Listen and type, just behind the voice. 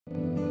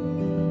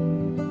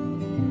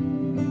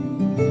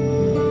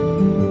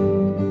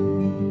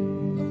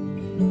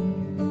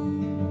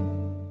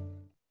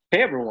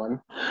Hey everyone,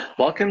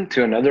 welcome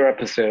to another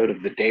episode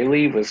of the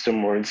Daily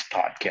Wisdom Words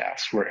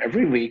podcast, where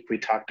every week we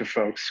talk to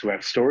folks who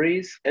have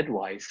stories,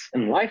 advice,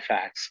 and life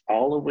hacks,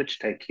 all of which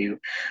take you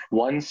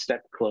one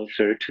step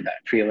closer to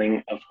that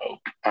feeling of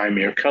hope. I'm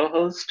your co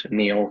host,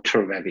 Neil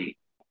Trevetti.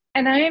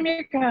 And I am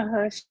your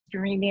co-host,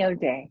 Rini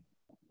O'Day.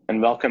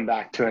 And welcome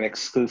back to an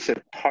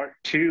exclusive part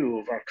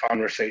two of our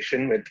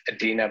conversation with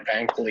Adina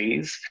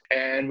Bank-Lees.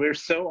 And we're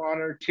so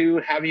honored to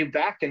have you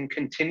back and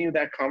continue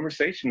that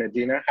conversation,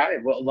 Adina. Hi,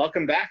 well,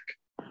 welcome back.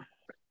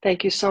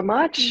 Thank you so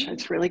much.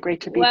 It's really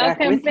great to be Welcome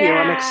back with you.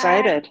 I'm back.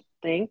 excited.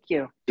 Thank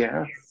you.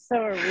 Yeah. So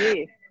are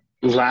we.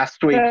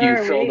 Last week, you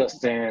filled Sorry.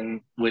 us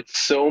in with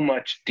so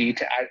much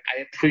detail.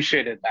 I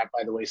appreciated that,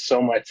 by the way,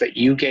 so much that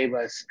you gave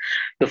us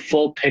the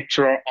full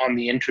picture on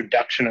the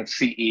introduction of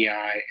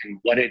CEI and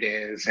what it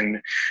is.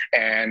 And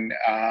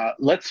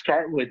let's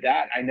start with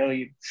that. I know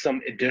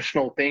some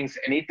additional things.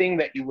 Anything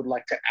that you would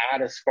like to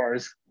add as far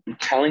as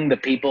telling the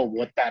people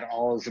what that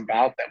all is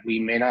about that we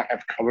may not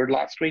have covered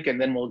last week? And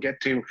then we'll get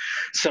to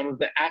some of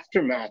the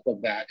aftermath of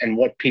that and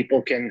what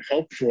people can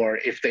hope for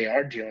if they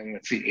are dealing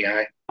with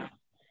CEI.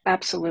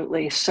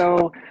 Absolutely.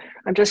 So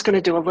I'm just going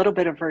to do a little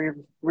bit of a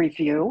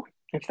review,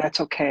 if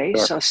that's okay.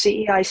 Sure. So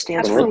CEI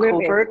stands for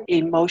Absolutely. Covert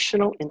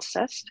Emotional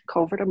Incest,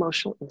 Covert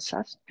Emotional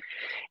Incest.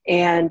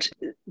 And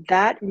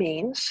that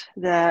means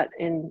that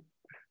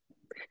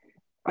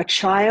a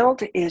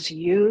child is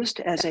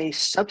used as a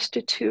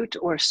substitute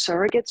or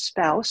surrogate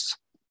spouse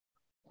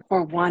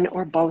for one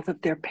or both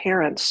of their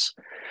parents.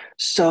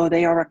 So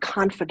they are a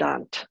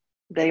confidant.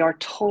 They are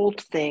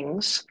told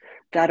things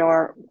that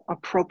are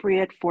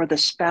appropriate for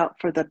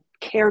the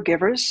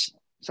caregivers.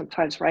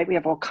 Sometimes, right? We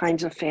have all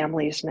kinds of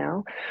families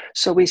now.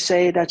 So we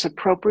say that's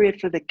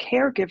appropriate for the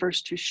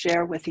caregivers to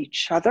share with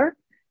each other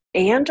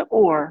and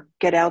or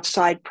get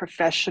outside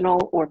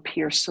professional or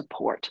peer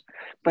support,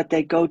 but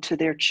they go to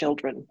their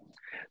children.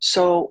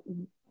 So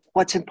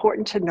what's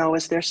important to know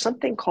is there's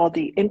something called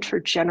the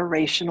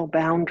intergenerational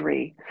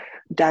boundary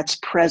that's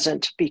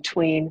present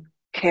between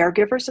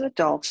caregivers and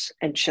adults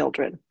and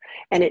children.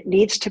 And it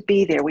needs to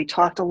be there. We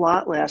talked a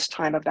lot last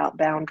time about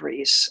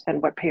boundaries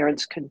and what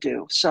parents can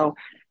do. So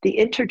the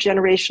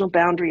intergenerational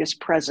boundary is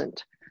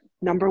present.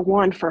 Number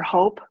one, for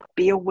hope,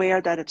 be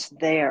aware that it's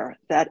there,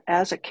 that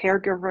as a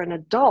caregiver and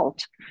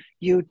adult,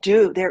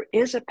 there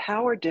is a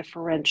power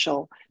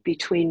differential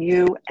between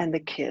you and the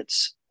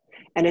kids.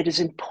 And it is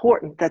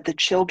important that the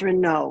children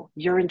know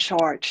you're in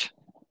charge.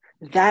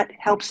 That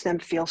helps them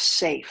feel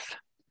safe.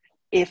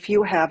 If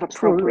you have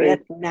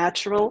appropriate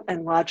natural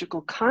and logical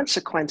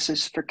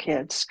consequences for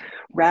kids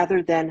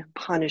rather than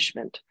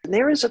punishment. And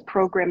there is a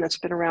program that's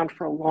been around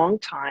for a long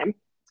time,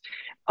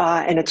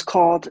 and it's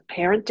called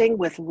Parenting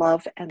with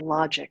Love and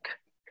Logic.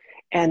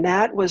 And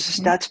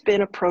that's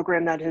been a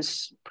program that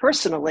has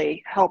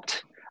personally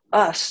helped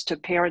us to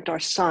parent our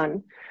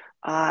son.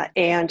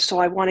 And so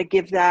I want to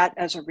give that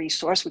as a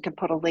resource. We can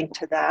put a link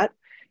to that.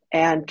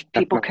 And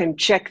people can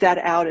check that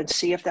out and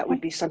see if that would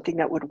be something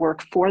that would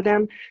work for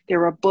them.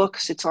 There are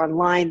books, it's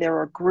online, there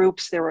are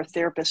groups, there are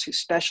therapists who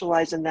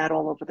specialize in that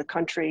all over the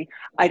country.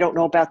 I don't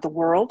know about the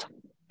world,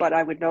 but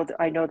I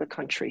know the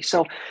country.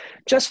 So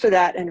just for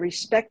that, and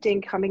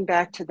coming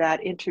back to that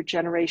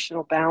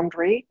intergenerational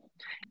boundary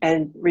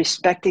and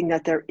respecting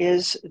that there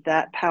is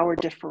that power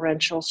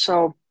differential.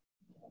 So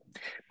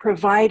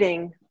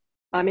providing,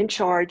 I'm in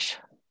charge,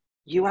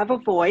 you have a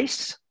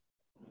voice,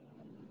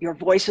 your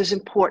voice is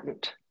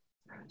important.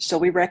 So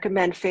we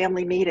recommend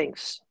family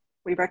meetings.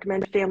 We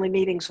recommend family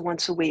meetings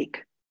once a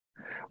week,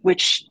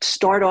 which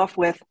start off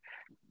with,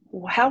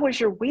 how was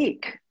your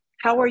week?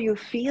 How are you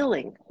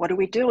feeling? What are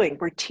we doing?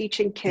 We're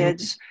teaching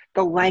kids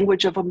the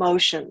language of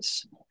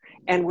emotions,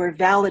 and we're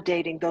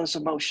validating those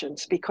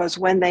emotions, because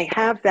when they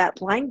have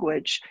that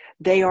language,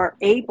 they are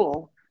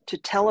able to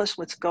tell us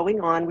what's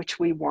going on, which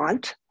we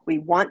want. We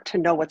want to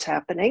know what's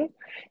happening.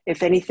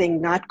 If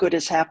anything not good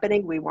is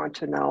happening, we want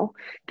to know.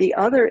 The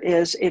other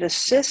is it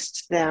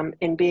assists them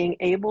in being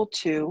able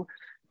to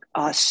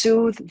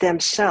soothe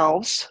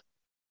themselves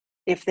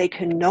if they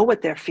can know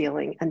what they're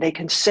feeling and they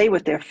can say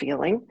what they're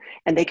feeling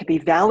and they can be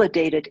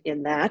validated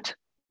in that,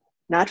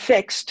 not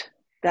fixed,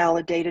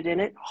 validated in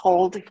it.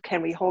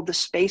 Can we hold the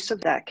space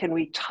of that? Can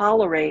we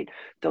tolerate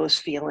those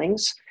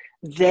feelings?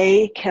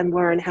 They can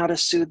learn how to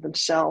soothe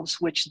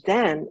themselves, which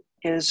then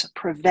is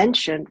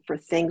prevention for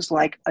things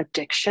like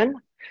addiction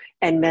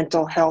and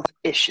mental health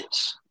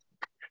issues.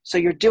 So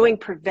you're doing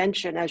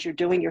prevention as you're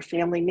doing your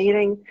family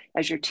meeting,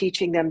 as you're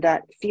teaching them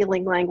that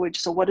feeling language.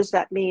 So what does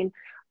that mean?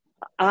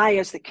 I,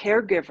 as the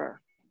caregiver,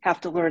 have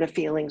to learn a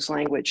feelings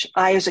language.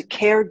 I, as a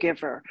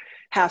caregiver,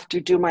 have to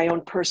do my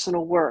own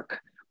personal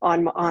work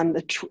on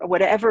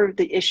whatever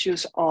the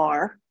issues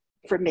are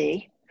for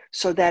me,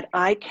 so that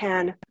I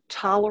can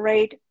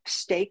tolerate,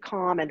 stay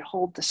calm, and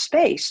hold the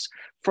space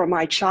for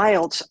my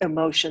child's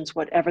emotions,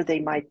 whatever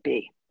they might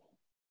be.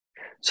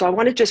 So I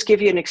want to just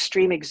give you an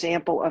extreme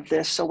example of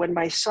this. So when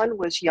my son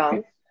was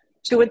young,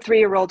 2 and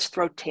 3-year-olds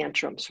throw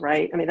tantrums,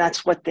 right? I mean,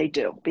 that's what they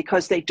do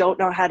because they don't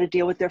know how to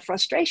deal with their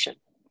frustration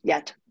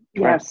yet.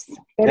 Yes.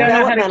 They don't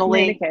know how to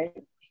communicate.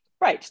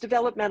 Right. It's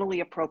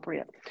developmentally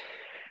appropriate.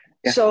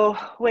 Yeah. So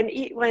when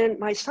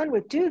my son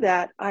would do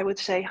that, I would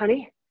say,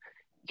 honey,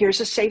 here's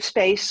a safe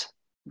space.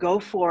 Go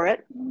for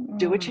it.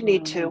 Do what you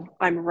need to.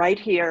 I'm right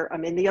here.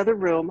 I'm in the other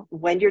room.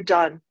 When you're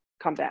done,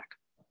 come back.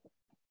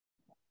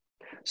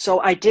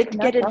 So I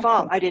didn't get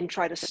involved. I didn't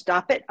try to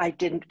stop it. I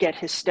didn't get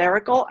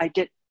hysterical.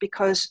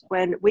 Because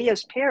when we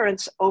as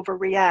parents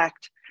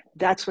overreact,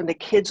 that's when the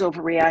kids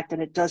overreact,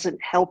 and it doesn't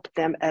help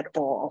them at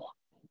all.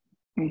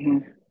 Mm-hmm.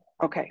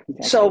 Okay.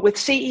 Exactly. So with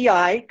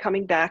CEI,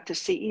 coming back to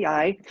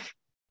CEI,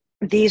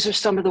 these are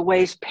some of the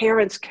ways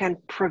parents can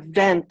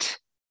prevent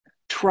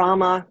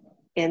trauma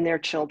in their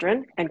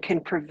children and can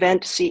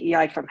prevent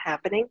CEI from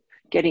happening: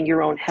 getting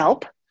your own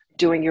help,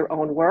 doing your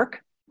own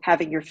work,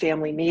 having your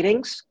family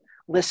meetings,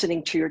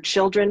 listening to your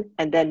children,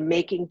 and then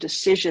making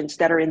decisions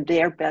that are in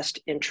their best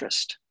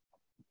interest.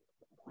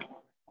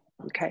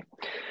 Okay.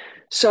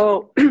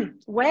 So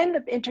when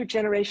the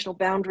intergenerational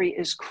boundary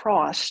is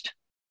crossed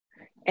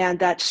and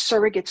that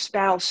surrogate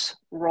spouse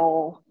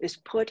role is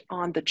put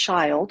on the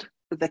child,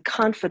 the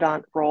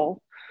confidant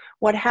role,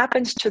 what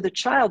happens to the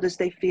child is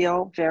they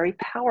feel very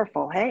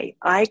powerful. Hey,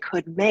 I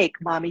could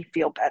make mommy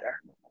feel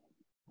better.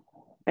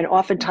 And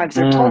oftentimes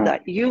they're told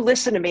that. You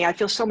listen to me, I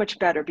feel so much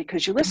better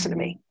because you listen to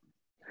me.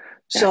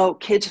 So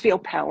kids feel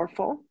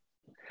powerful.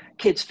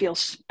 Kids feel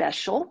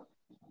special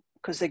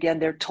because, again,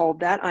 they're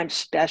told that I'm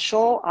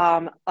special.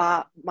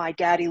 My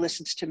daddy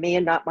listens to me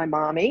and not my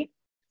mommy,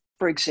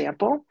 for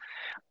example.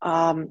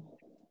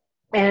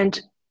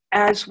 And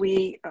as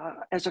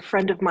a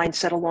friend of mine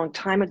said a long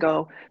time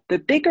ago, the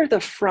bigger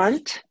the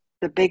front,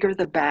 the bigger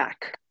the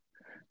back.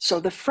 So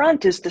the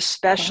front is the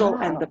special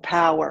and the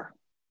power.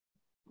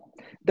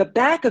 The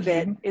back of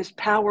it is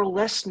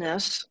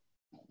powerlessness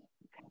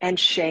and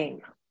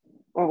shame,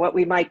 or what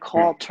we might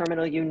call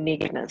terminal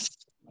uniqueness.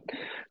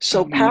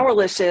 So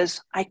powerless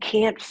is, I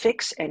can't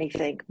fix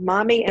anything.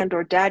 Mommy and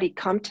or daddy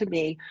come to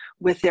me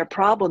with their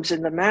problems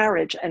in the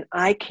marriage, and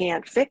I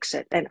can't fix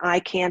it, and I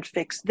can't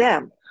fix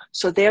them.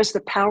 So there's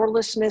the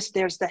powerlessness,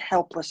 there's the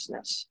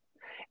helplessness.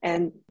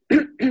 And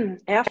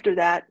after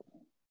that,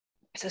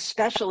 the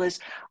special is,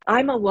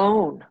 I'm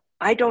alone.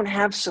 I don't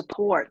have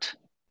support.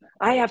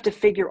 I have to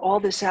figure all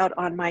this out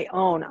on my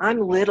own. I'm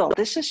little.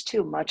 This is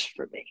too much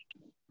for me.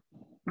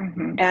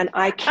 And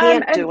I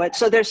can't do it.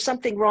 So there's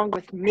something wrong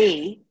with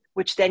me,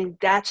 which then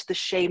that's the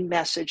shame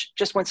message.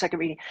 Just one second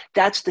reading.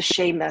 That's the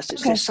shame message.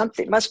 Okay. There's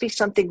something, must be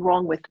something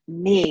wrong with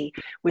me,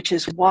 which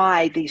is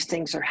why these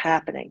things are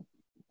happening.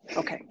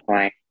 Okay.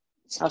 Right.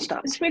 I'll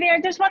stop. Sweetie, I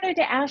just wanted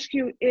to ask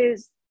you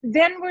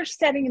then we're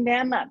setting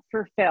them up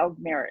for failed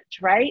marriage,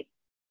 right?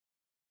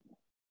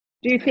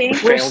 Do you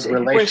think?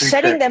 We're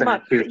setting them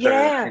up.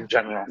 Yeah. In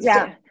general.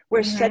 Yeah.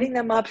 We're setting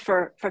them up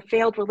for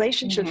failed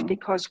relationships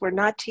because we're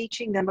not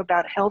teaching them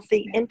about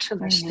healthy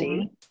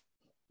intimacy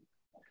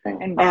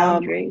and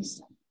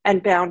boundaries.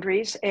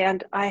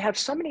 And I have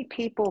so many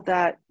people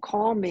that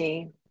call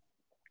me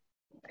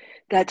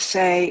that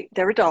say,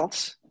 they're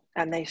adults,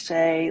 and they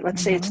say,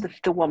 let's say it's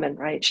the woman,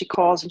 right? She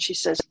calls and she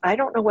says, I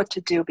don't know what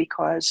to do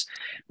because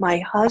my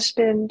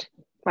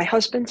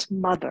husband's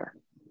mother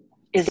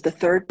is the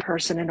third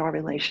person in our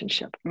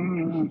relationship.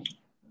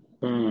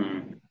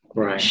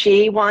 Right.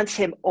 She wants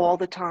him all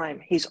the time.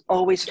 He's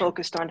always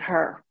focused on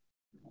her.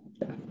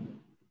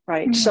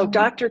 Right. So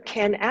Dr.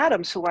 Ken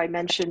Adams, who I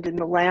mentioned in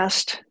the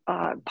last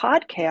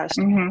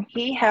podcast,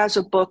 he has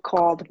a book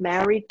called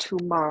Married to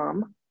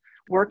Mom,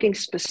 working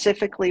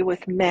specifically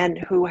with men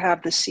who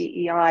have the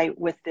CEI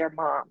with their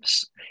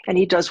moms. And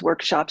he does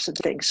workshops and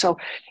things. So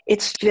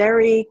it's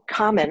very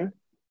common,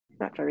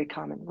 not very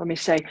common, let me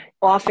say,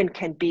 often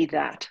can be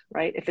that,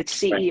 right? If it's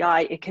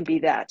CEI, it can be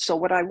that. So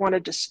what I want to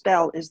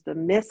dispel is the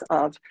myth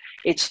of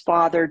it's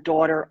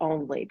father-daughter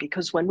only,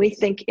 because when we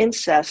think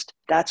incest,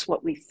 that's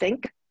what we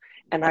think.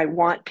 And I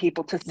want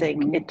people to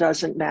think it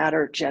doesn't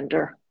matter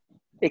gender.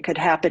 It could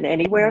happen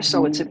anywhere.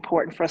 So it's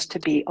important for us to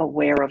be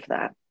aware of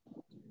that.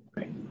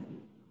 Okay.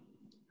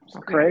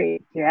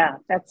 Great. Yeah,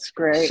 that's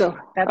great. So,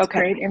 that's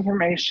great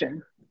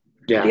information.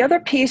 Yeah. The other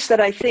piece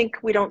that I think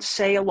we don't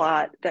say a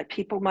lot that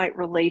people might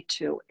relate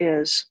to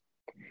is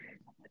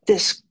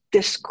this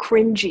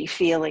cringy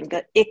feeling,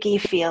 the icky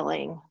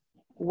feeling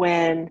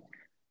when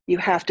you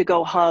have to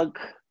go hug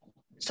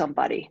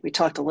somebody. We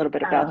talked a little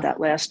bit about that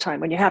last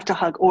time. When you have to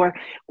hug or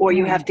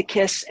you have to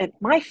kiss. And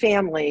my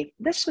family,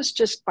 this was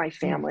just my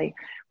family.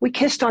 We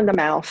kissed on the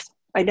mouth.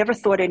 I never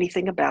thought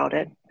anything about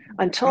it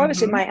until I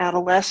was in my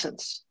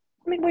adolescence.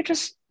 I mean, we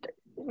just,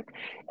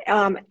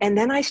 and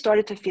then I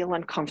started to feel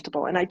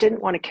uncomfortable, and I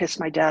didn't want to kiss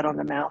my dad on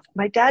the mouth.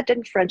 My dad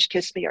didn't French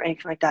kiss me or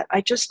anything like that.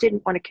 I just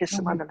didn't want to kiss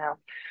him on the mouth.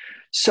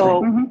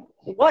 So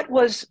what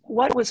was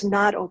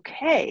not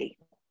okay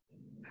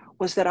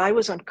was that I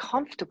was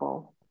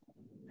uncomfortable.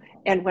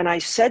 And when I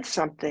said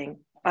something,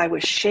 I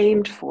was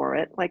shamed for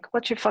it. Like,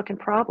 what's your fucking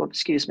problem?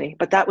 Excuse me.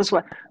 But that was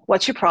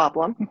what's your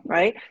problem,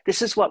 right?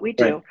 This is what we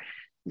do.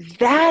 Right.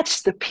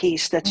 That's the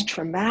piece that's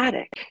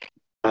traumatic.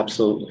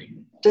 Absolutely.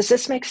 Does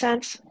this make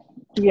sense?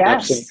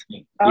 Yes.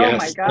 Absolutely. Oh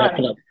yes, my God.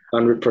 definitely.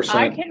 100%.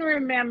 I can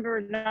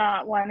remember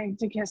not wanting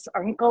to kiss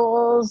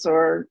uncles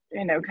or,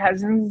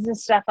 cousins and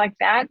stuff like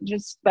that.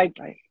 Just like,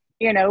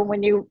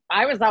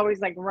 I was always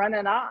like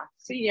running off.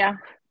 See ya.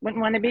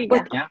 Wouldn't want to be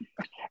there. Yeah.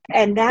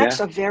 And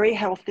that's a very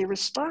healthy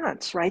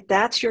response, right?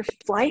 That's your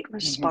flight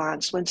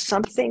response. When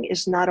something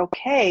is not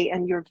okay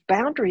and your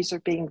boundaries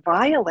are being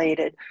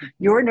violated,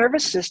 your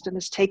nervous system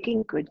is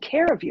taking good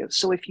care of you.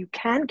 So if you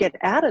can get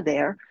out of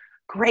there,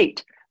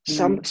 great.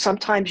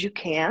 Sometimes you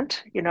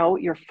can't,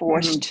 you're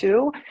forced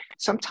to.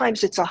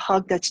 Sometimes it's a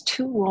hug that's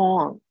too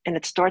long and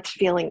it starts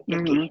feeling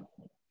icky.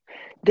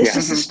 This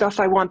is the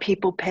stuff I want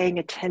people paying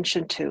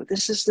attention to.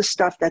 This is the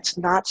stuff that's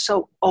not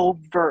so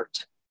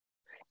overt.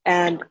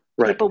 And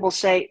people will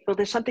say, well,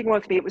 there's something wrong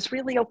with me. It was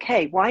really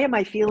okay. Why am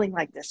I feeling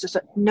like this?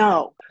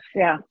 No.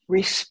 Yeah.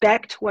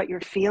 Respect what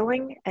you're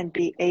feeling and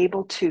be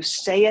able to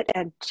say it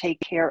and take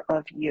care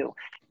of you.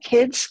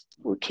 Kids,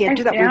 we can't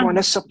do that. We want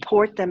to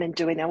support them in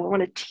doing that. We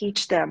want to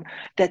teach them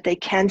that they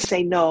can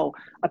say no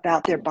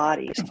about their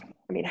bodies.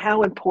 I mean,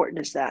 how important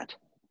is that?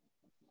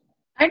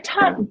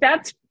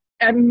 That's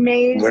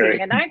amazing.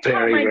 And I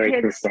taught my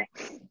kids.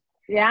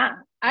 Crucial.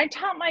 I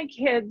taught my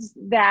kids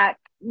that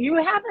you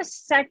have a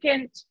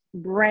second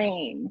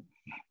brain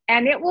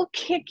and it will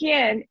kick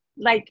in,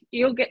 like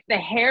you'll get the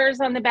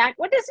hairs on the back.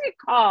 What is it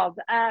called?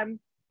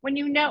 When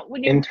you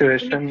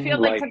intuition, when you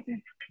feel like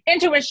something.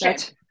 Intuition.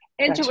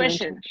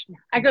 Intuition.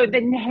 I go,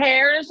 the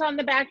hairs on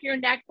the back of your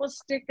neck will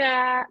stick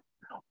up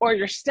or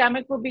your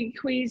stomach will be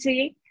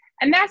queasy.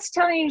 And that's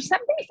telling you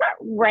something's not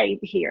right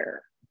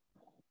here.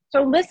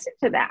 So listen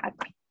to that.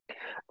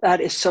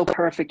 That is so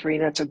perfect,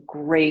 Rena. It's a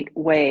great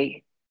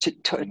way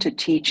to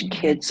teach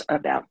kids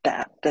about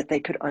that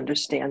they could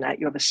understand that.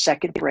 You have a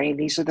second brain.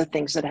 These are the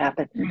things that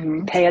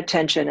happen. Pay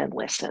attention and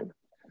listen.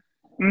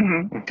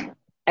 And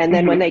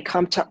then when they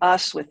come to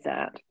us with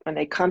that, when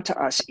they come to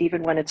us,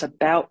 even when it's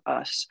about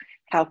us,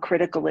 how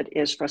critical it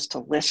is for us to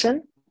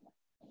listen,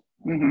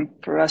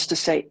 for us to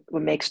say,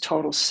 it makes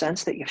total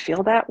sense that you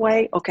feel that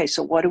way. Okay,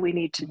 so what do we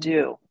need to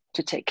do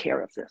to take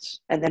care of this?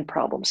 And then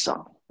problem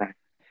solve.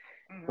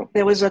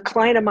 There was a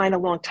client of mine a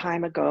long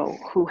time ago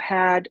who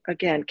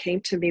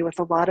came to me with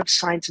a lot of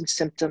signs and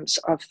symptoms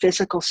of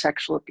physical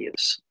sexual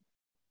abuse.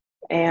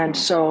 And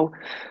so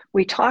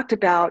we talked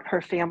about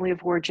her family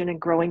of origin and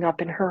growing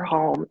up in her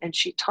home. And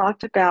she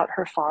talked about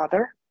her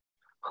father,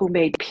 who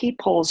made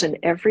peepholes in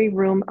every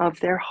room of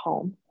their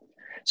home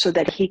so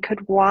that he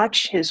could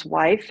watch his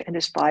wife and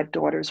his 5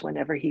 daughters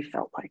whenever he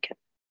felt like it.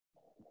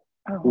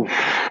 Oh,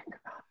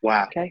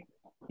 wow. Okay.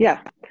 Yeah.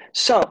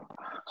 So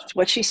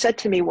what she said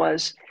to me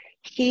was,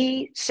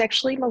 he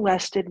sexually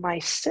molested my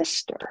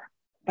sister,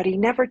 but he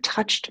never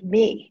touched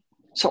me.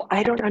 So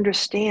I don't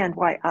understand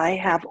why I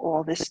have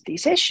all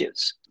these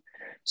issues.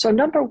 So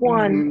number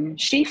one,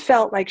 she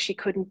felt like she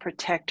couldn't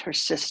protect her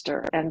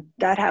sister. And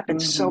that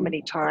happens so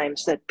many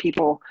times that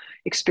people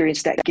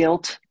experience that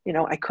guilt.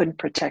 I couldn't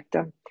protect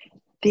them.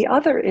 The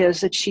other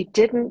is that she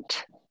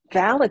didn't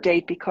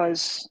validate,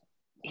 because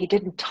he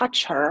didn't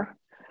touch her,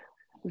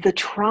 the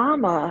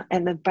trauma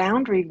and the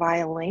boundary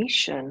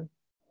violation,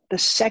 the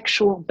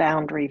sexual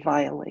boundary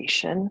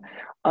violation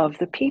of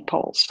the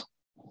peepholes.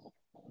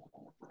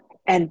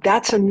 And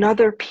that's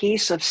another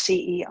piece of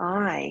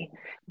CEI,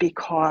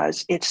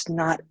 because it's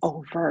not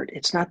overt.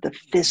 It's not the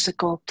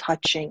physical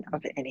touching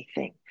of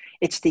anything.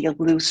 It's the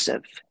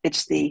elusive.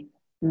 It's the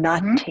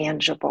not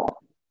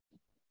tangible.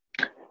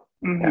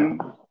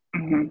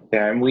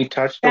 Yeah, and we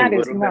touched a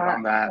little bit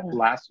on that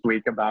last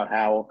week about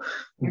how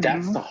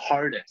that's the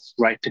hardest,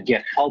 right, to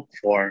get help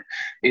for,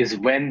 is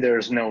when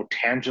there's no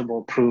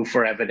tangible proof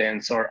or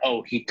evidence, or,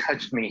 oh, he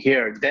touched me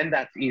here, then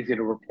that's easy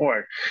to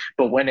report.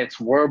 But when it's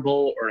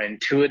verbal or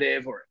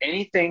intuitive or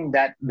anything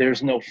that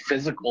there's no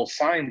physical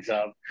signs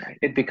of,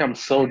 it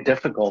becomes so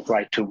difficult,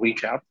 right, to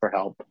reach out for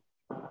help.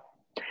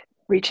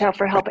 Reach out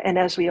for help. And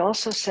as we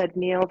also said,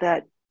 Neil,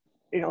 that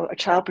a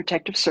Child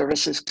Protective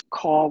Services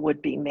call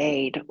would be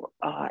made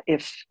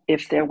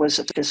if there was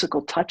a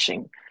physical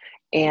touching.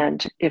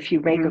 And if you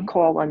make a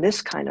call on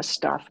this kind of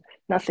stuff,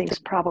 nothing's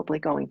probably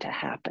going to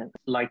happen.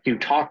 Like you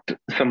talked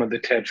some of the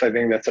tips, I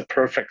think that's a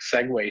perfect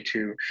segue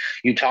to,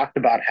 you talked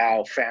about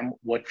how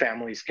what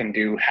families can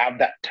do, have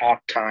that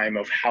talk time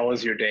of how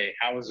was your day,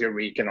 how was your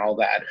week, and all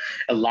that,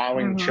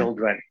 allowing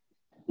children.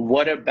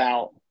 What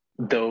about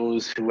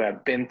those who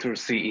have been through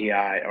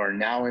CEI or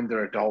now in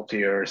their adult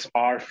years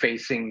are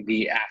facing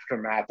the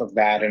aftermath of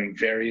that and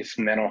various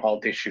mental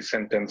health issue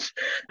symptoms,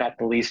 not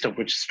the least of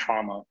which is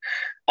trauma?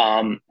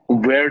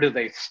 Where do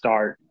they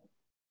start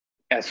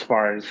as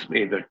far as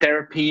either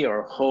therapy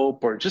or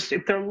hope, or just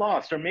if they're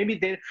lost, or maybe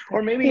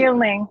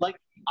healing, like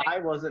I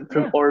wasn't,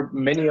 or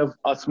many of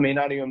us may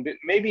not even be,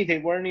 maybe they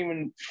weren't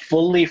even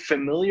fully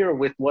familiar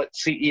with what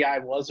CEI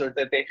was, or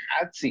that they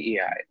had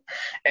CEI,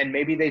 and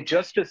maybe they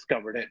just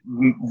discovered it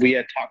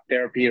via talk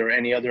therapy or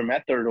any other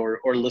method,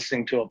 or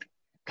listening to a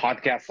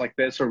podcast like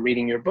this or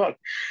reading your book.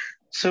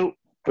 So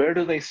where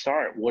do they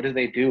start? What do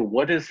they do?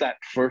 What is that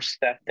first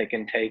step they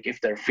can take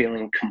if they're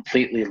feeling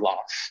completely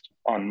lost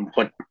on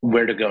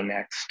where to go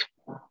next?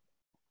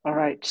 All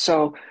right.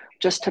 So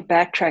just to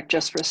backtrack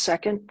just for a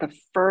second, the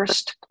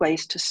first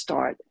place to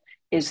start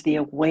is the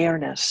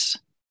awareness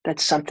that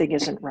something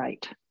isn't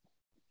right.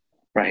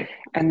 Right.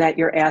 And that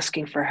you're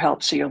asking for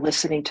help. So you're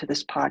listening to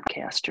this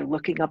podcast, you're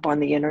looking up on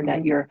the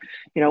internet,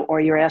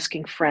 or you're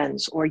asking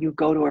friends, or you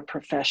go to a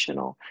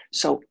professional.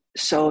 So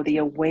the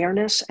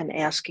awareness and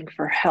asking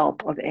for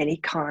help of any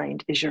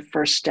kind is your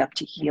first step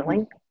to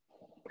healing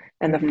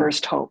and the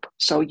first hope.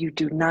 So you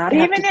do not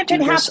have to do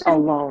this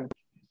alone.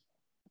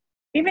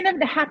 Even if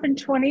it happened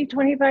 20,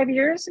 25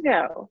 years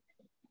ago,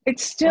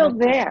 it's still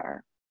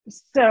there.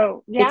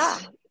 So, yeah.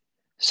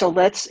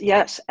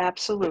 Yes,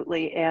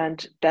 absolutely.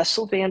 And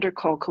Bessel van der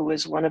Kolk, who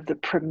is one of the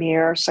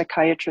premier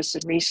psychiatrists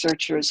and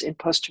researchers in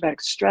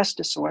post-traumatic stress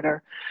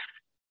disorder,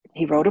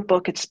 he wrote a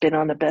book. It's been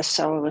on the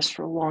bestseller list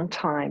for a long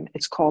time.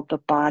 It's called The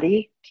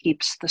Body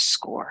Keeps the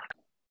Score.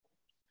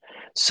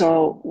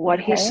 So what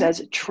he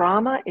says,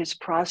 trauma is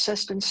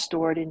processed and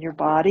stored in your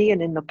body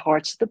and in the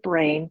parts of the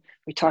brain.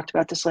 We talked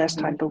about this last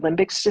time, the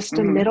limbic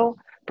system, middle,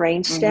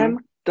 brain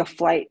stem, the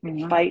fight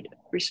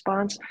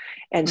response.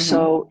 And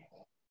so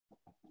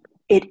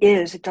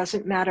it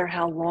doesn't matter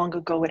how long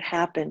ago it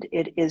happened,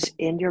 it is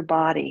in your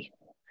body.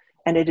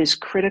 And it is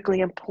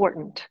critically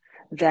important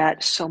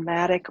that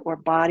somatic or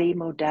body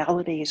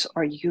modalities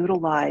are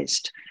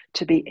utilized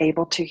to be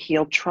able to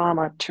heal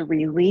trauma, to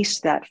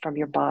release that from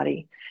your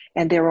body.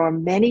 And there are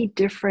many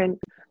different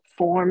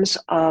forms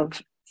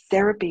of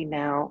therapy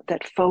now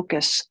that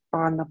focus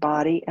on the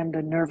body and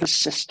the nervous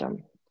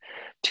system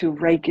to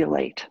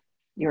regulate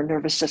your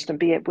nervous system.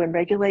 When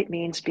regulate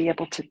means be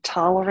able to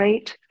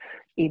tolerate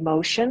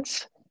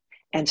emotions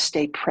and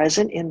stay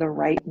present in the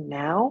right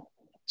now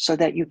so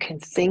that you can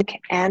think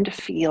and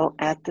feel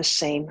at the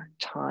same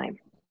time.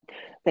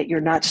 That you're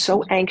not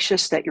so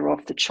anxious that you're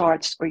off the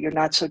charts, or you're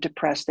not so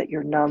depressed that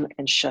you're numb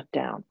and shut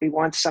down. We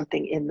want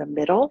something in the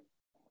middle,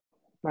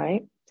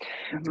 right?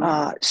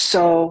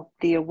 So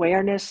the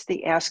awareness,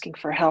 the asking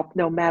for help,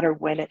 no matter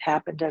when it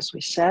happened, as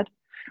we said.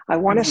 I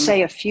want to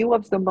say a few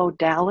of the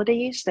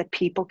modalities that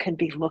people can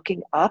be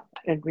looking up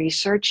and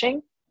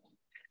researching.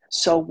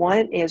 So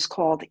one is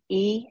called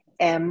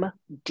EMDR.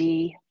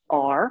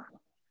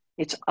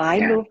 It's eye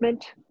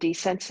movement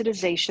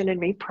desensitization and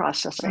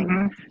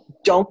reprocessing.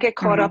 Don't get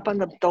caught up on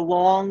the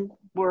long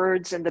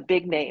words and the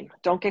big name.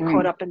 Don't get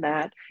caught up in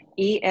that.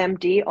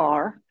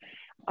 EMDR.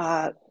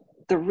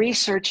 The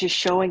research is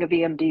showing of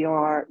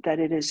EMDR that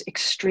it is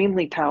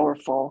extremely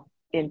powerful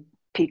in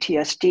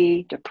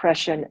PTSD,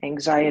 depression,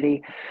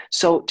 anxiety.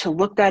 So to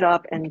look that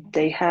up, and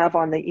they have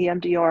on the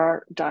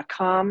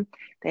EMDR.com,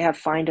 they have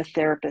Find a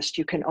Therapist.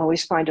 You can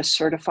always find a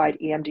certified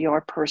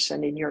EMDR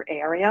person in your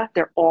area.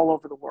 They're all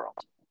over the world.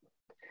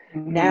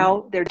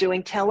 Now they're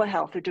doing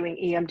telehealth. They're doing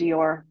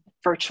EMDR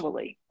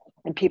virtually,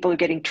 and people are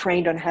getting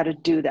trained on how to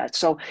do that.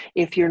 So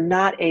if you're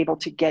not able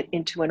to get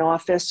into an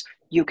office,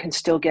 you can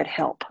still get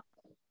help.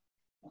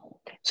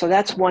 So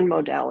that's one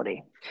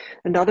modality.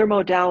 Another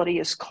modality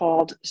is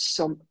called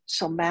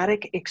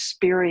somatic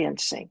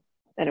experiencing,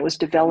 and it was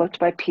developed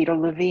by Peter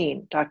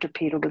Levine, Dr.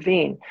 Peter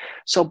Levine.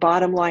 So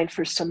bottom line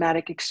for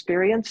somatic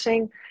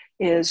experiencing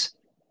is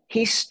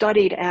he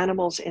studied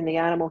animals in the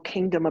animal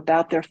kingdom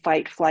about their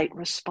fight-flight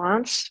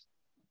response,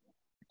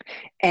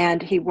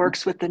 and he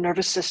works with the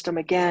nervous system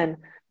again,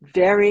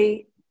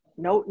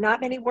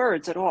 not many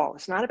words at all.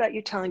 It's not about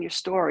you telling your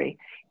story.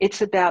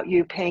 It's about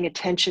you paying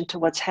attention to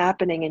what's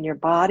happening in your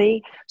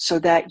body so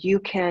that you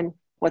can,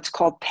 what's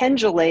called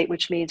pendulate,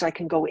 which means I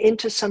can go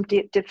into some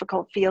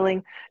difficult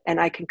feeling and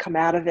I can come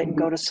out of it and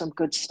go to some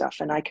good stuff.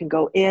 And I can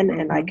go in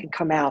and I can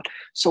come out.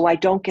 So I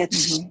don't get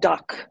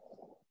stuck,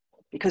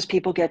 because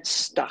people get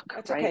stuck.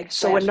 That's right? Okay.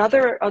 So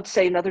I'd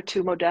say another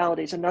two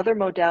modalities. Another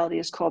modality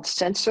is called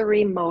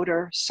sensory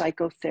motor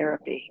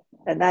psychotherapy.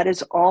 And that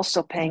is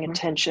also paying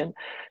attention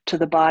to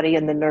the body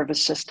and the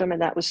nervous system.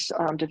 And that was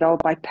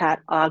developed by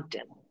Pat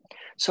Ogden.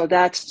 So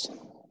that's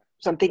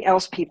something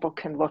else people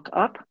can look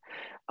up.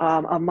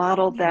 A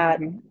model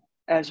that,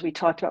 as we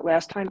talked about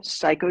last time,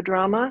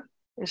 psychodrama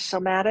is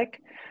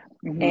somatic.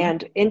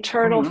 And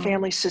internal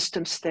family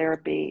systems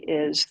therapy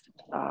is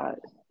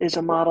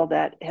a model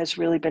that has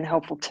really been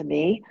helpful to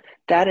me.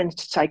 That and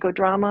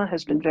psychodrama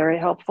has been very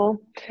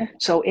helpful.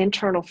 So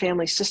internal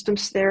family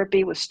systems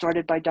therapy was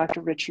started by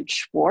Dr. Richard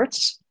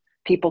Schwartz.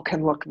 People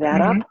can look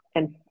that up.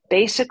 And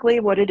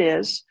basically what it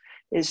is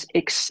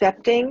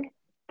accepting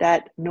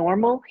that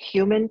normal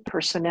human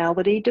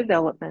personality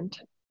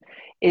development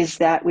is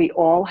that we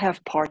all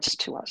have parts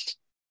to us.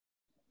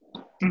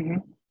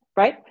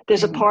 Right?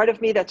 There's a part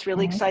of me that's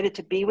really excited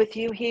to be with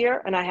you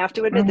here. And I have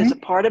to admit, there's a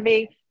part of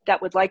me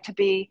that would like to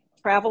be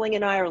traveling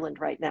in Ireland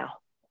right now.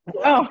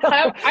 Oh,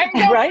 I'm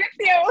going right?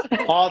 with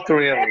you. All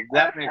three of them.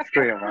 That makes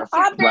three of us,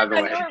 by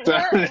the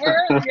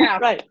way. Yeah.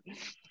 Right.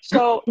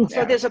 So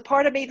there's a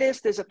part of me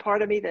this, there's a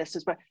part of me this.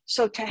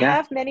 So to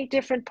have many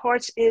different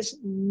parts is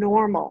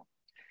normal.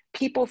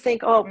 People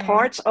think,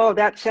 parts,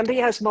 that somebody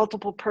has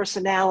multiple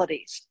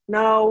personalities.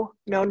 No.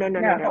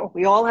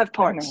 We all have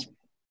parts.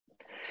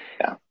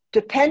 Yeah.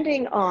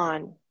 Depending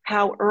on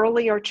how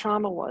early our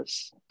trauma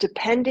was,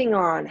 depending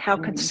on how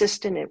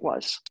consistent it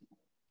was,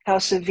 how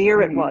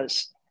severe it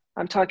was.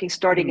 I'm talking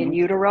starting in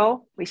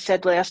utero. We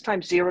said last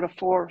time 0 to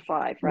 4 or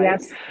 5, right?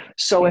 Yes.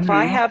 So if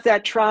I have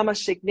that trauma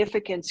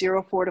significant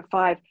 0, 4 to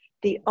 5,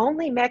 the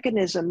only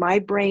mechanism my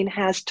brain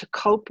has to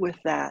cope with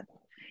that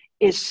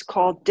is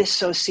called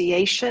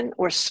dissociation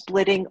or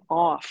splitting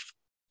off.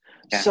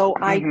 Yeah. So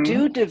I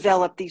do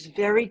develop these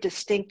very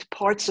distinct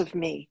parts of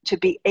me to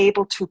be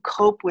able to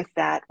cope with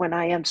that when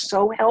I am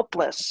so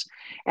helpless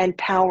and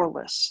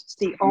powerless. It's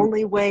the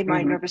only way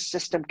my nervous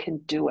system can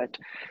do it.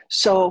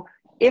 So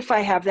if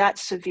I have that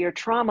severe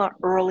trauma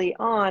early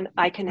on,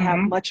 I can have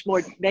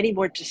many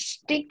more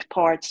distinct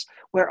parts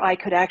where I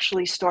could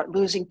actually start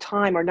losing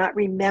time or not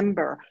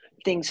remember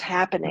things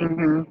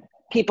happening.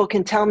 People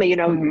can tell me,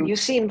 you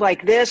seemed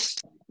like this,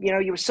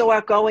 you were so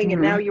outgoing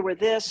and now you were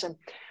this. And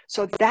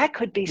so that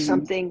could be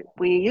something.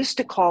 We used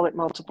to call it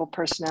multiple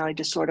personality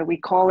disorder. We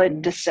call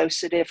it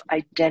dissociative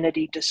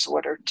identity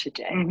disorder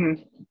today.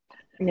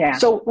 Yeah.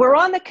 So we're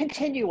on the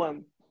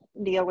continuum,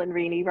 Neil and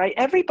Rini, right?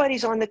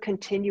 Everybody's on the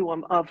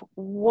continuum of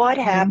what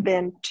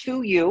happened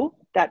to you,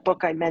 that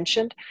book I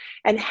mentioned,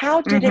 and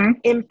how did it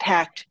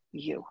impact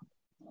you?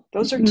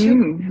 Those are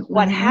two.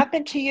 What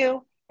happened to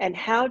you and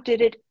how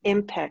did it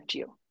impact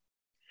you?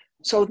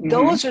 So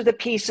those are the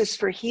pieces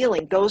for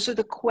healing. Those are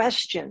the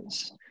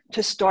questions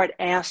to start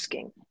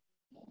asking.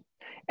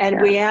 And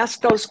we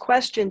ask those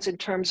questions in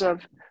terms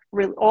of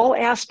all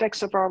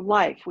aspects of our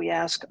life. We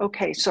ask,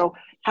 okay, so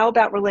how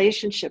about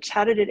relationships?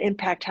 How did it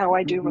impact how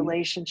I do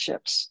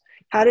relationships?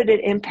 How did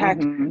it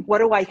impact what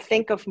do I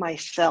think of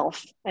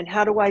myself and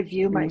how do I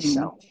view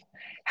myself?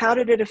 How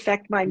did it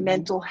affect my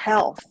mental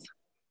health?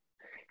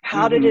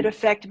 How did it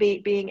affect me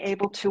being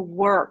able to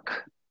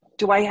work?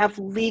 Do I have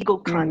legal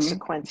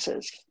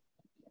consequences?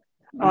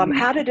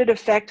 How did it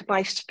affect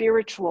my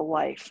spiritual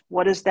life?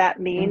 What does that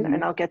mean?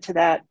 And I'll get to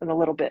that in a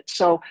little bit.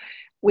 So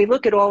we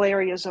look at all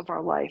areas of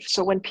our life.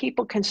 So when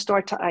people can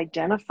start to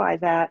identify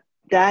that,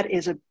 that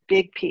is a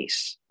big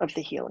piece of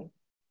the healing.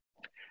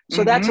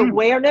 So that's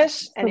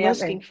awareness and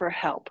asking for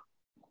help.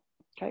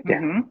 Okay.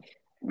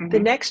 The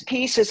next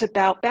piece is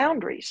about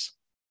boundaries.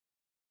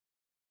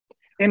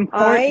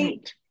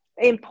 Important.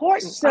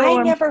 So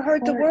I never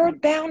heard the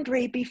word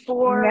boundary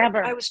before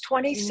I was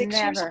 26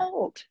 years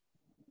old.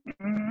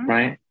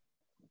 Right.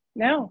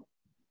 No,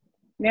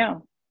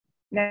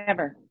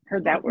 never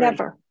heard that word.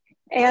 Never.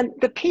 And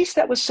the piece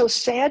that was so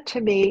sad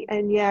to me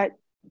and yet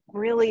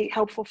really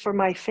helpful for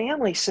my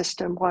family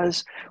system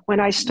was when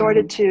I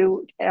started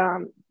to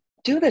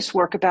do this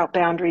work about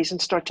boundaries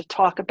and start to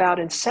talk about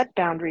and set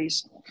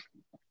boundaries.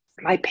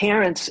 My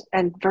parents,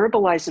 and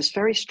verbalize this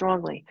very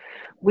strongly,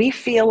 we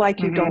feel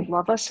like you don't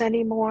love us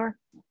anymore.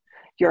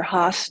 You're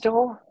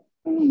hostile.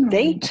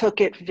 They took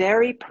it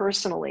very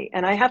personally.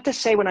 And I have to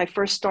say, when I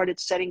first started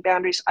setting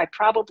boundaries, I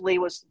probably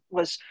was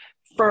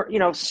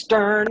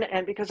stern,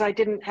 and because I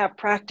didn't have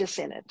practice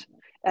in it.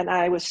 And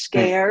I was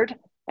scared.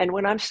 And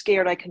when I'm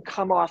scared, I can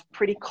come off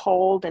pretty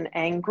cold and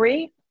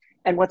angry.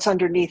 And what's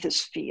underneath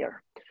is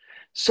fear.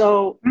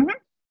 So,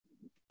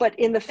 but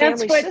in the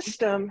family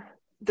system,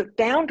 the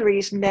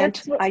boundaries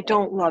meant I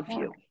don't love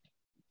you.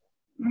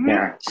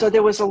 Yeah. So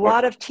there was a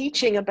lot of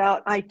teaching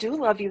about, I do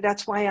love you.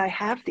 That's why I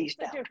have these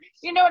boundaries.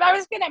 You know what? I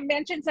was going to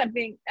mention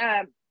something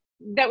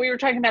that we were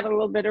talking about a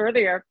little bit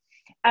earlier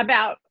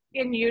about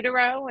in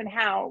utero and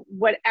how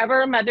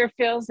whatever a mother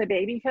feels, the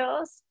baby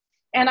feels.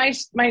 And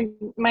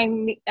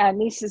my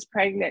niece is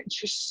pregnant.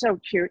 She's so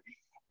cute.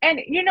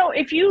 And,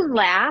 if you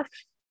laugh,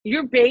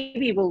 your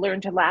baby will learn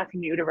to laugh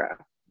in utero.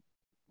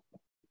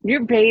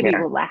 Your baby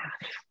will laugh.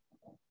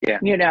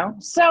 Yeah.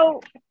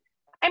 So,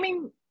 I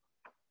mean,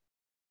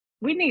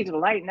 we need to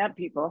lighten up,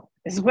 people,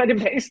 is what it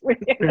basically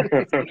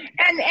is.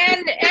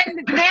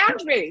 and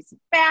boundaries.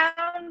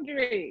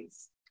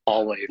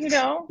 Always.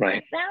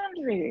 Right.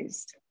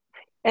 Boundaries.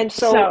 And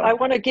so I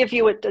want to give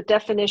you a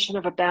definition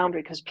of a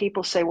boundary, because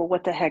people say, well,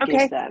 what the heck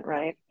is that,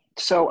 right?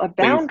 So a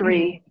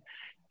boundary,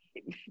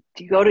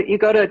 you go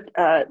to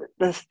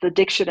the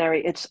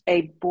dictionary, it's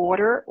a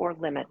border or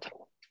limit.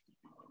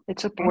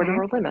 It's a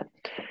border or limit.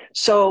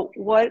 So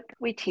what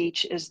we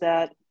teach is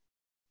that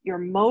your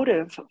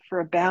motive for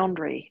a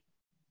boundary,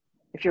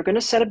 if you're going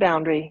to set a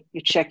boundary,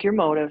 you check your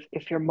motive.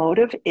 If your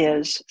motive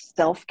is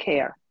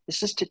self-care,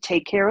 this is to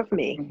take care of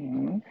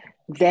me,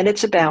 then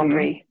it's a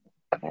boundary,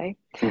 okay?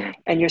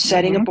 And you're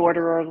setting a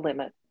border or a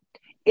limit.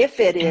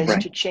 If it is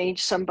to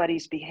change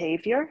somebody's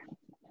behavior,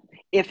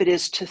 if it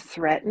is to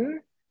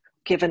threaten,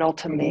 give an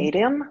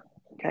ultimatum,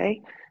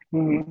 okay,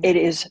 it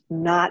is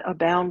not a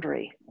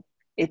boundary.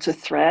 It's a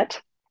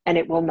threat, and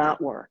it will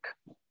not work.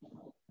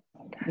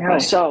 No.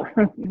 So,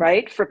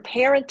 right, for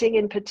parenting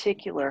in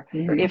particular,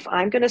 if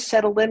I'm going to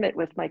set a limit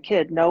with my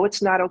kid, no,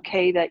 it's not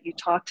okay that you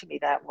talk to me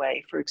that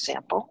way, for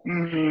example,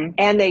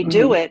 and they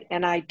do it,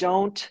 and I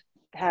don't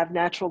have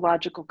natural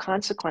logical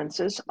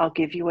consequences. I'll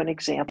give you an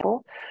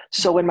example.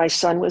 So when my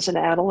son was an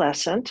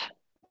adolescent,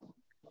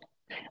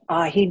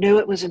 he knew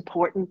it was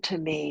important to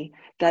me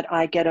that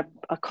I get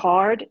a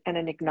card and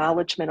an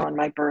acknowledgement on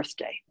my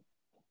birthday.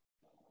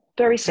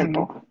 Very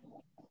simple.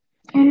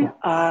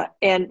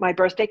 And my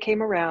birthday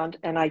came around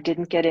and I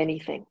didn't get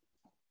anything.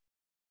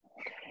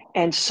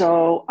 And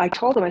so I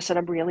told him, I said,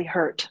 I'm really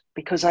hurt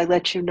because I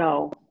let you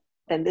know.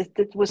 And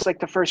it was like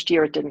the first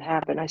year it didn't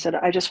happen. I said,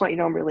 I just want you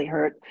to know I'm really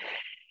hurt.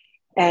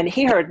 And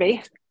he heard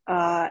me.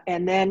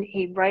 And then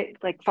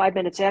like 5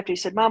 minutes after, he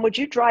said, Mom, would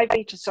you drive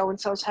me to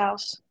so-and-so's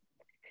house?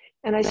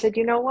 And I said,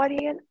 you know what,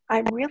 Ian?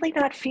 I'm really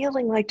not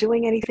feeling like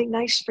doing anything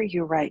nice for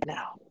you right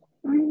now.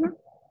 Mm-hmm.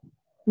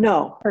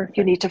 No, perfect.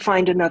 You need to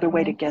find another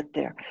way to get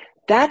there.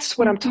 That's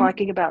what I'm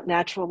talking about,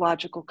 natural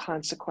logical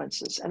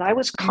consequences. And I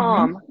was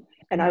calm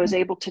and I was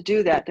able to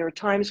do that. There are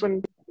times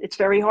when it's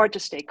very hard to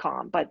stay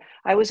calm, but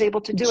I was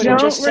able to do it and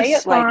just say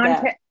it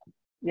like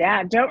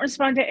that. Don't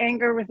respond to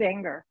anger with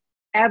anger,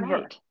 ever.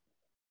 Right.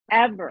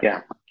 Ever.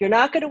 Yeah. You're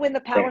not going to win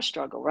the power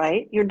struggle,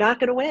 right? You're not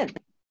going to win.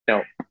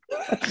 No.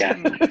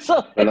 Yeah.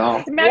 So,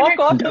 no. Walk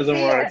off the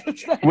doesn't work.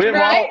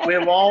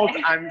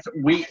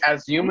 We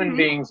as human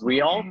beings,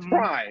 we all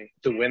try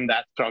to win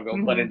that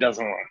struggle, but it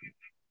doesn't work.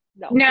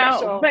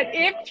 No, but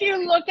if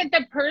you look at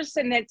the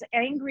person that's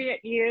angry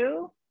at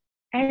you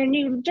and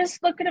you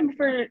just look at them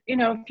for,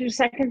 a few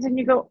seconds and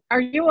you go, are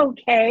you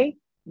okay?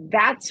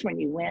 That's when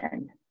you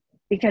win.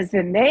 Because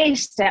then they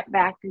step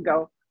back and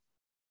go,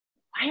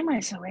 why am I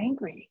so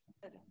angry?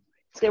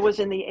 There was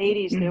in the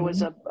 80s, there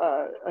was a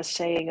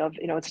saying of,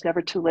 it's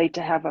never too late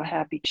to have a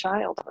happy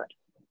childhood.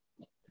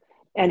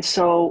 And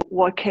so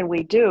what can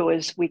we do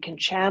is we can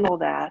channel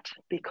that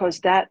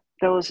because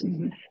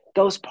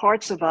those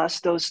parts of us,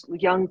 those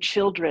young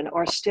children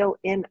are still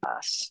in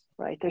us,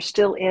 right? They're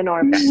still in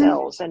our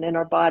cells and in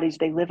our bodies.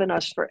 They live in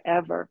us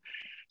forever.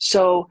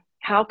 So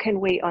how can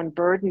we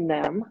unburden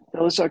them?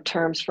 Those are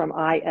terms from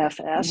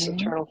IFS,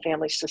 Internal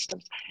Family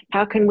Systems.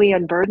 How can we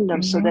unburden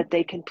them so that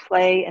they can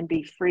play and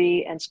be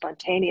free and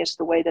spontaneous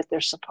the way that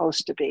they're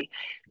supposed to be?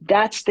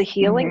 That's the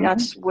healing.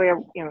 That's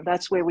where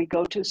we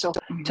go to. So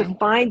to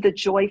find the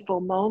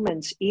joyful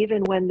moments,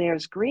 even when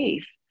there's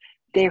grief,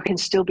 there can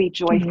still be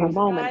joyful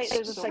moments.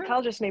 There's a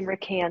psychologist named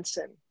Rick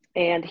Hanson,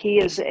 and he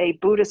is a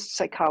Buddhist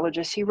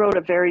psychologist. He wrote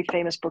a very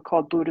famous book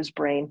called Buddha's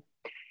Brain.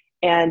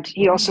 And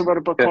he also wrote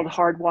a book called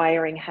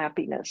Hardwiring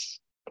Happiness.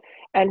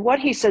 And what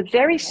he said,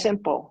 very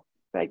simple,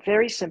 right?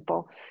 Very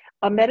simple.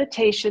 A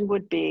meditation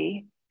would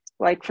be,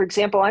 like, for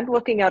example, I'm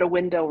looking out a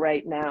window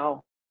right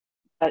now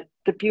at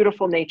the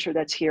beautiful nature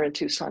that's here in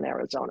Tucson,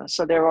 Arizona.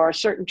 So there are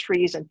certain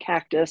trees and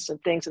cactus and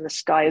things, and the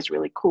sky is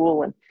really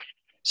cool. And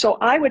so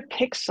I would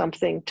pick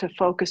something to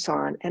focus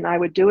on, and I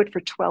would do it for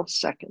 12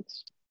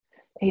 seconds.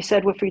 He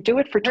said, well, if we do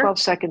it for 12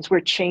 seconds, we're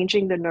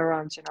changing the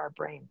neurons in our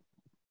brain.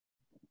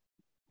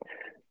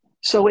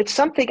 So it's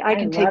something I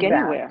can take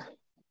anywhere.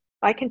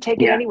 I can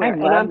take it anywhere.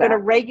 And I'm going to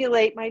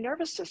regulate my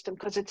nervous system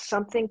because it's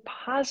something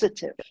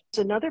positive. It's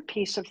another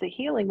piece of the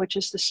healing, which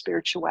is the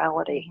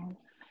spirituality.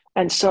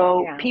 And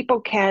so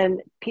people can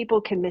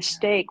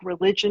mistake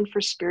religion for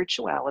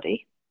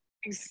spirituality.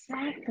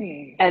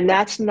 Exactly. And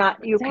that's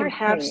not, you can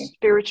have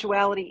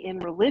spirituality in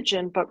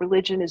religion, but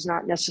religion is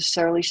not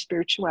necessarily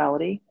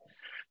spirituality.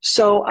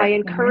 So I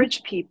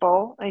encourage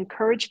people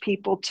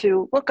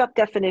to look up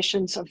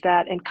definitions of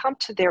that and come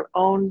to their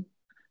own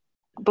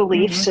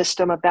belief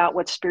system about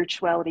what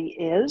spirituality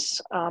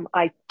is.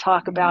 I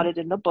talk about it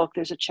in the book.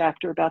 There's a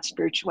chapter about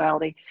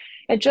spirituality.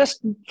 And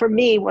just for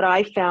me, what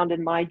I found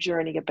in my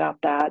journey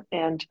about that,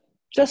 and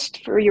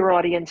just for your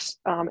audience,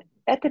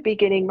 at the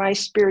beginning, my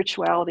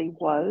spirituality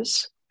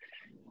was,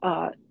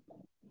 I'm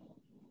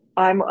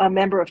a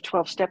member of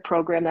 12-Step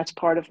Program. That's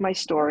part of my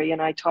story.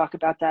 And I talk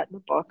about that in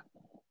the book.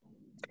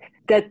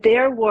 That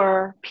there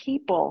were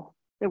people,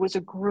 there was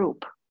a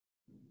group,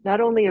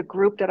 not only a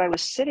group that I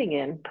was sitting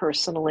in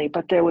personally,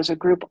 but there was a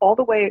group all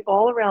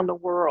around the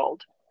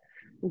world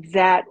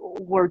that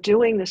were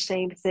doing the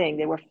same thing.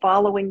 They were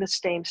following the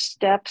same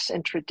steps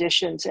and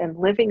traditions and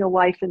living a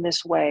life in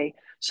this way.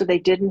 So they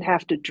didn't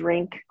have to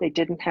drink, they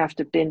didn't have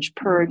to binge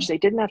purge, they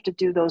didn't have to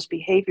do those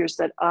behaviors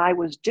that I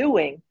was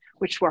doing,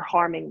 which were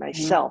harming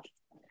myself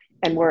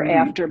and were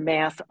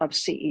aftermath of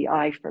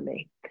CEI for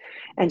me.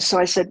 And so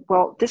I said,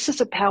 well, this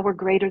is a power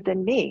greater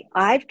than me.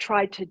 I've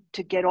tried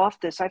to get off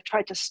this. I've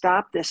tried to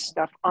stop this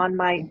stuff on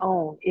my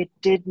own. It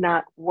did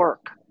not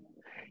work.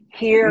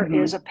 Here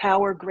is a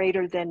power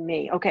greater than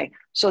me. Okay,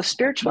 so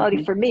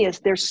spirituality for me is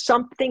there's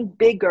something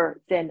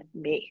bigger than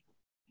me.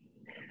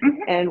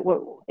 And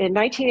in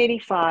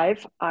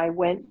 1985, I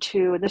went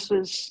to, and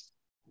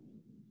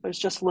I was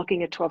just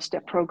looking at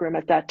 12-Step Program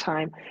at that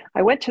time.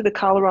 I went to the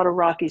Colorado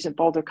Rockies in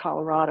Boulder,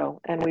 Colorado,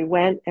 and we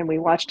went and we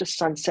watched a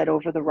sunset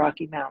over the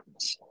Rocky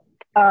Mountains.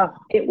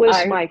 It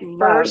was my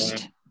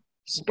first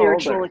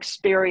spiritual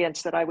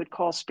experience that I would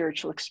call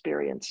spiritual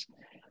experience.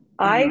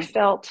 I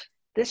felt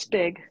this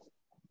big.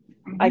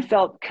 I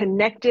felt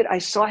connected. I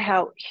saw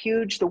how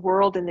huge the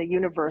world and the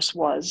universe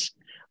was.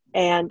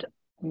 And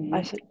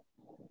I said,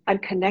 I'm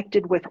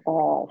connected with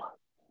all.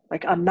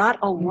 Like, I'm not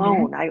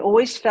alone. I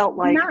always felt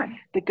like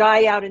the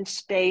guy out in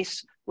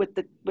space with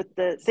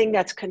the thing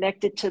that's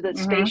connected to the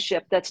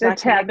spaceship that's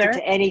not connected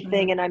to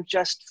anything, and I'm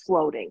just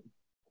floating.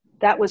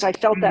 I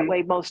felt that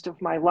way most of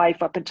my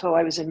life up until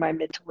I was in my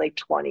mid to late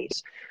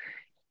 20s.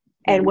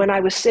 And when I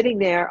was sitting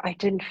there, I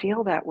didn't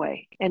feel that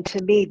way. And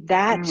to me,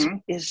 that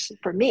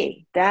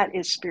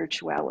is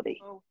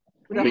spirituality.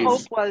 The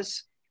hope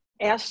was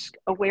ask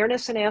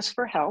awareness and ask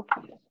for help,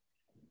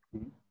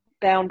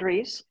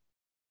 boundaries.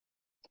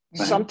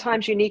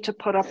 Sometimes you need to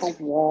put up a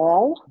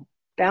wall.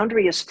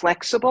 Boundary is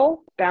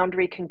flexible.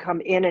 Boundary can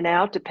come in and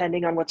out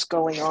depending on what's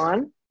going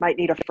on. Might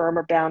need a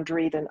firmer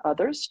boundary than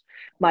others.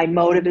 My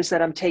motive is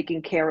that I'm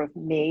taking care of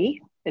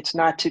me. It's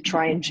not to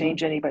try and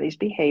change anybody's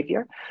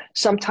behavior.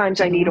 Sometimes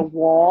I need a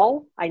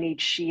wall. I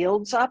need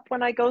shields up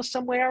when I go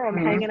somewhere. I'm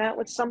hanging out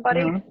with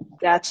somebody.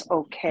 That's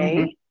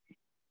okay.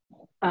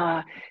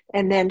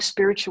 And then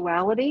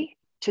spirituality,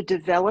 to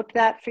develop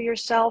that for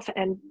yourself.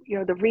 And,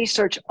 the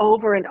research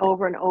over and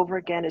over and over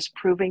again is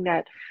proving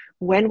that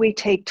when we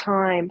take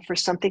time for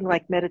something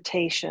like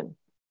meditation,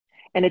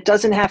 and it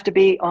doesn't have to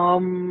be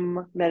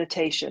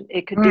meditation.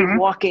 It could be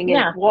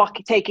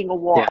taking a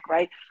walk,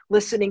 right?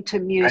 Listening to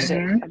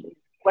music,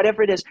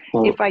 whatever it is.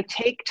 If I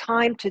take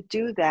time to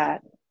do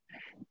that,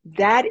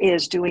 that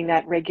is doing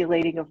that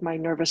regulating of my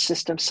nervous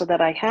system so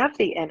that I have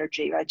the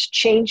energy. It's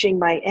changing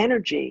my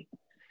energy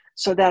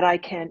so that I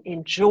can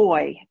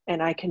enjoy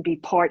and I can be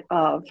part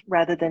of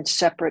rather than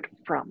separate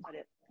from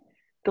it.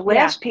 The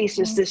last piece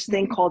is this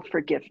thing called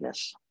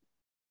forgiveness.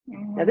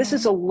 Now, this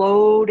is a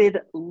loaded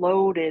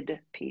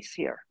piece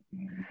here.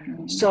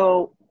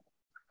 So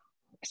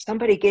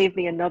somebody gave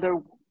me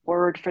another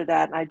word for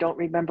that, and I don't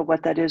remember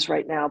what that is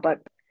right now. But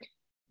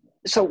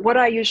so what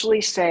I usually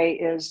say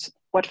is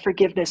what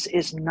forgiveness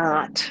is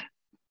not.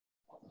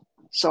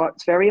 So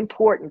it's very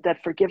important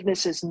that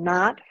forgiveness is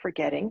not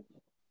forgetting.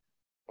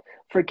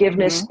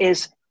 Forgiveness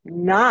is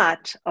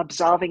not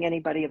absolving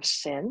anybody of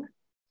sin.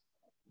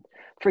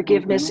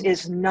 Forgiveness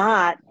is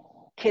not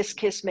kiss,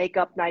 kiss, make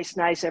up, nice,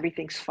 nice,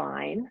 everything's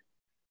fine.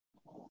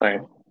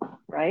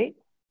 Right?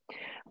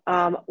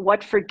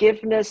 What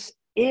forgiveness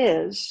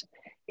is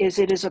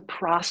it is a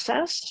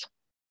process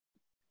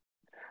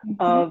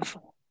of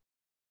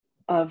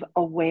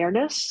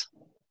awareness,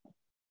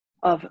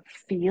 of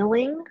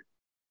feeling,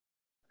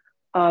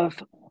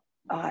 of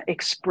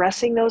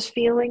expressing those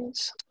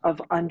feelings, of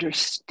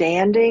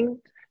understanding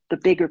the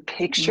bigger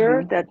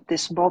picture, that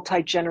this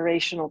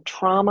multi-generational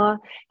trauma,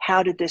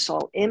 how did this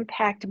all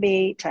impact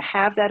me, to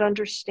have that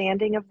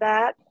understanding of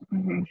that,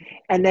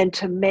 and then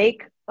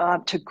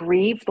to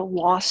grieve the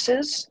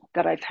losses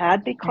that I've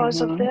had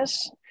because of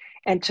this,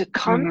 and to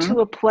come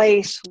to a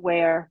place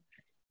where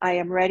I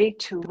am ready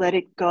to let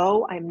it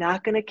go. I'm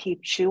not going to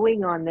keep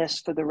chewing on this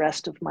for the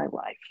rest of my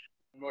life.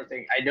 One more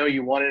thing. I know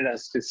you wanted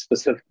us to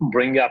specifically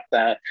bring up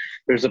that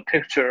there's a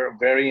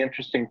very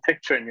interesting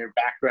picture in your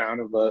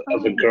background of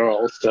a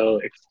girl. So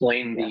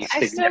explain the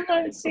I still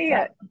don't see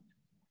it.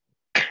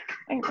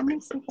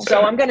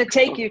 So I'm going to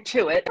take you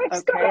to it.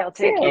 Okay, I'll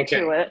take you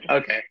to it.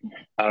 Okay.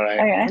 All right.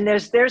 Okay. And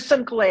there's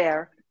some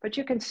glare, but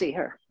you can see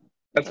her.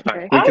 That's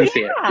fine. We can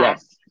see it.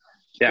 Yes.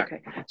 Yeah.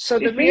 Okay. So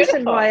the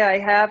reason why I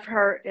have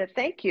her,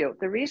 thank you.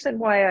 The reason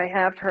why I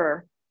have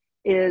her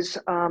is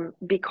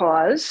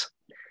because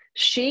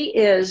she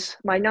is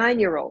my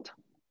 9-year-old.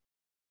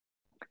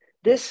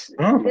 This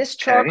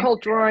charcoal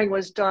drawing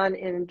was done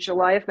in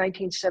July of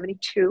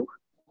 1972. It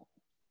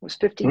was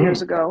 50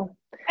 years ago.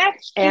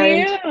 That's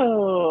and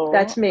you.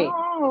 That's me.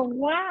 Oh,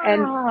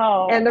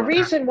 wow. And the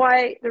reason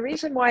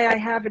why I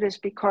have it is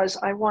because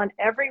I want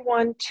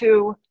everyone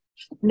to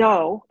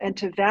know and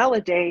to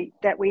validate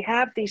that we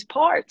have these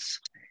parts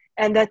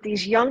and that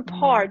these young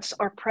parts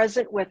are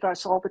present with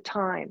us all the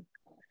time.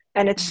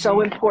 And it's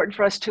so important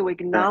for us to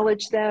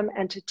acknowledge them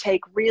and to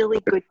take really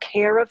good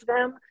care of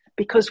them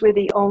because we're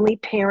the only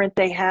parent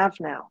they have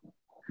now.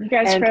 You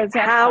guys, and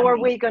how are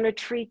we going to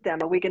treat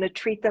them? Are we going to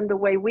treat them the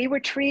way we were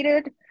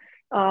treated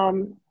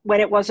when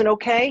it wasn't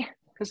okay?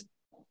 Because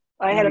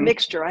I had a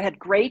mixture. I had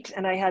great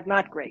and I had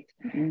not great.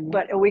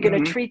 But are we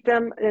going to treat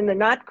them in the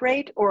not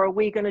great, or are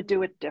we going to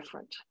do it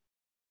different?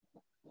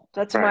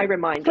 That's my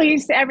reminder.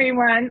 Please,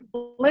 everyone,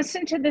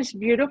 listen to this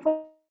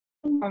beautiful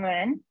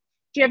woman.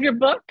 Do you have your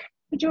book?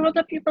 Could you hold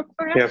up your book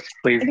for us? Yes,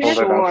 please hold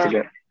it up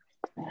again.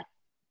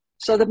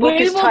 So the book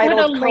is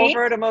titled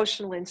Covert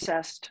Emotional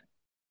Incest.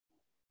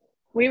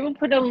 We will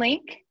put a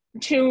link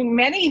to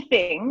many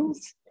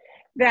things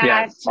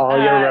that all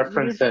your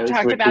references we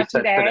talked about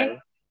today.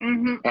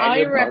 All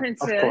your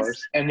references, of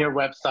course, and your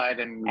website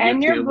and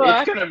YouTube. Your book.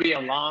 It's going to be a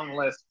long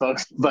list,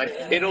 folks, but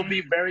it'll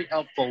be very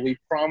helpful. We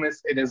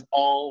promise. It is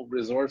all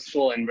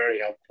resourceful and very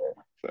helpful.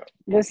 So.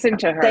 Listen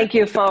to her. Thank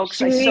you,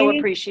 folks. I so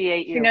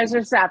appreciate you. She knows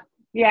her stuff.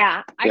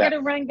 Yeah, I got to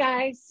run,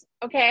 guys.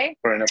 Okay.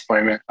 For an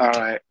appointment. All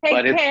right.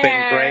 But it's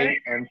been great,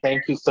 and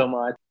thank you so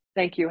much.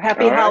 Thank you.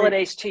 Happy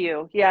holidays to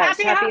you.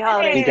 Yes, happy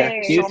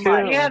holidays. You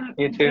too.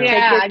 You too.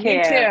 Yeah,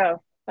 you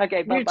too.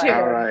 Okay, bye-bye. You too.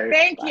 All right.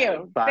 Thank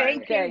you. Bye.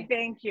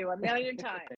 Thank you. A million times.